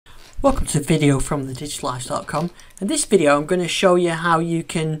Welcome to a video from thedigitallife.com. In this video I'm going to show you how you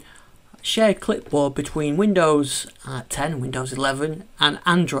can share clipboard between Windows 10, Windows 11 and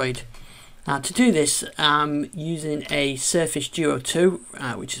Android. To do this I'm using a Surface Duo 2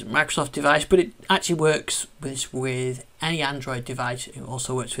 which is a Microsoft device, but it actually works with any Android device. It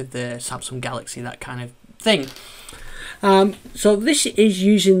also works with the Samsung Galaxy, that kind of thing. So this is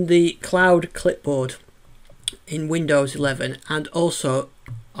using the cloud clipboard in Windows 11 and also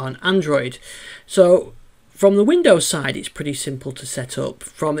on Android. So from the Windows side it's pretty simple to set up.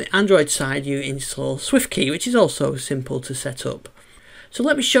 From the Android side you install Swiftkey, which is also simple to set up. So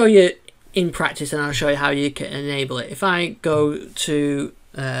let me show you in practice and I'll show you how you can enable it. If I go to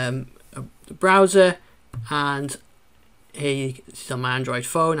the browser, and here it's on my Android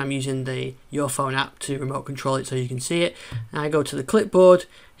phone, I'm using the Your Phone app to remote control it so you can see it. And I go to the clipboard.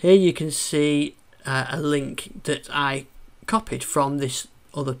 Here you can see a link that I copied from this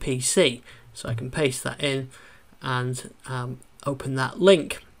other PC, so I can paste that in and open that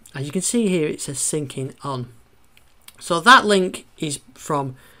link. As you can see here it says syncing on. So that link is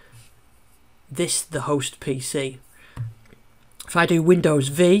from the host PC. If I do Windows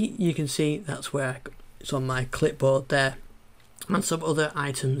V, you can see that's where it's on my clipboard there, and some other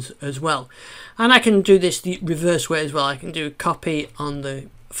items as well. And I can do this the reverse way as well. I can do a copy on the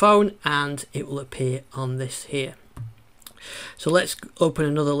phone and it will appear on this here. So let's open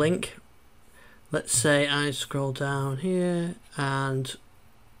another link. Let's say I scroll down here and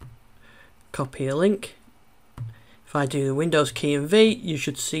copy a link. If I do the Windows key and V, you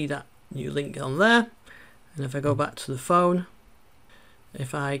should see that new link on there. And if I go back to the phone,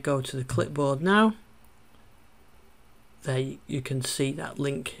 if I go to the clipboard now, there you can see that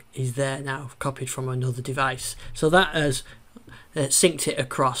link is there now, copied from another device. So that has synced it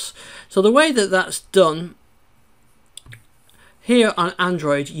across. So the way that that's done, here on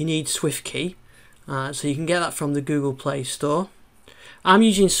Android you need Swiftkey, so you can get that from the Google Play Store. I'm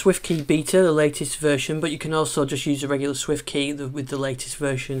using Swiftkey Beta, the latest version, but you can also just use a regular Swiftkey with the latest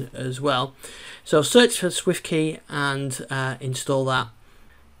version as well. So search for Swiftkey and install that.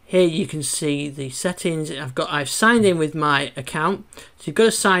 Here you can see the settings. I've signed in with my account, so you've got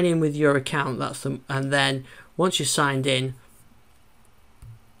to sign in with your account. And then once you're signed in,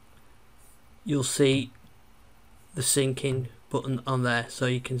 you'll see the syncing button on there, so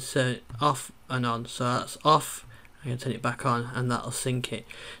you can set off and on. So that's off, I'm going to turn it back on and that'll sync it.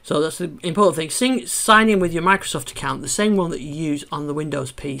 So that's the important thing. Sign in with your Microsoft account, the same one that you use on the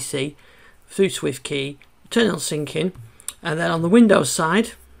Windows PC, through Swiftkey, turn on syncing, and then on the Windows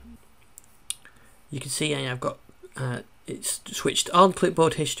side you can see I've got it's switched on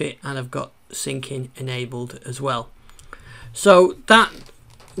clipboard history and I've got syncing enabled as well. So that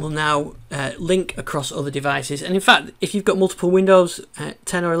will now link across other devices, and in fact if you've got multiple Windows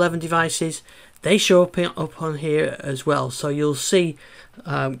 10 or 11 devices, they show up on here as well. So you'll see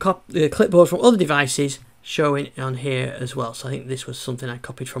the clipboard from other devices showing on here as well. So I think this was something I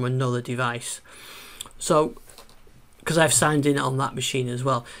copied from another device, so because I've signed in on that machine as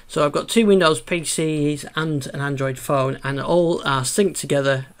well. So I've got two Windows PCs and an Android phone, and all are synced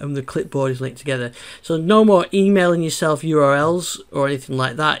together and the clipboard is linked together. So no more emailing yourself URLs or anything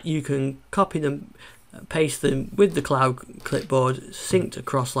like that. You can copy them, paste them with the cloud clipboard, synced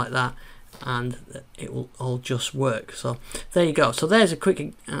across like that, and it will all just work. So there you go. So there's a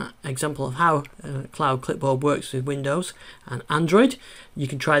quick example of how cloud clipboard works with Windows and Android. You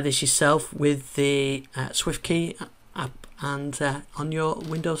can try this yourself with the Swiftkey app and on your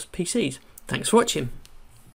Windows PCs. Thanks for watching.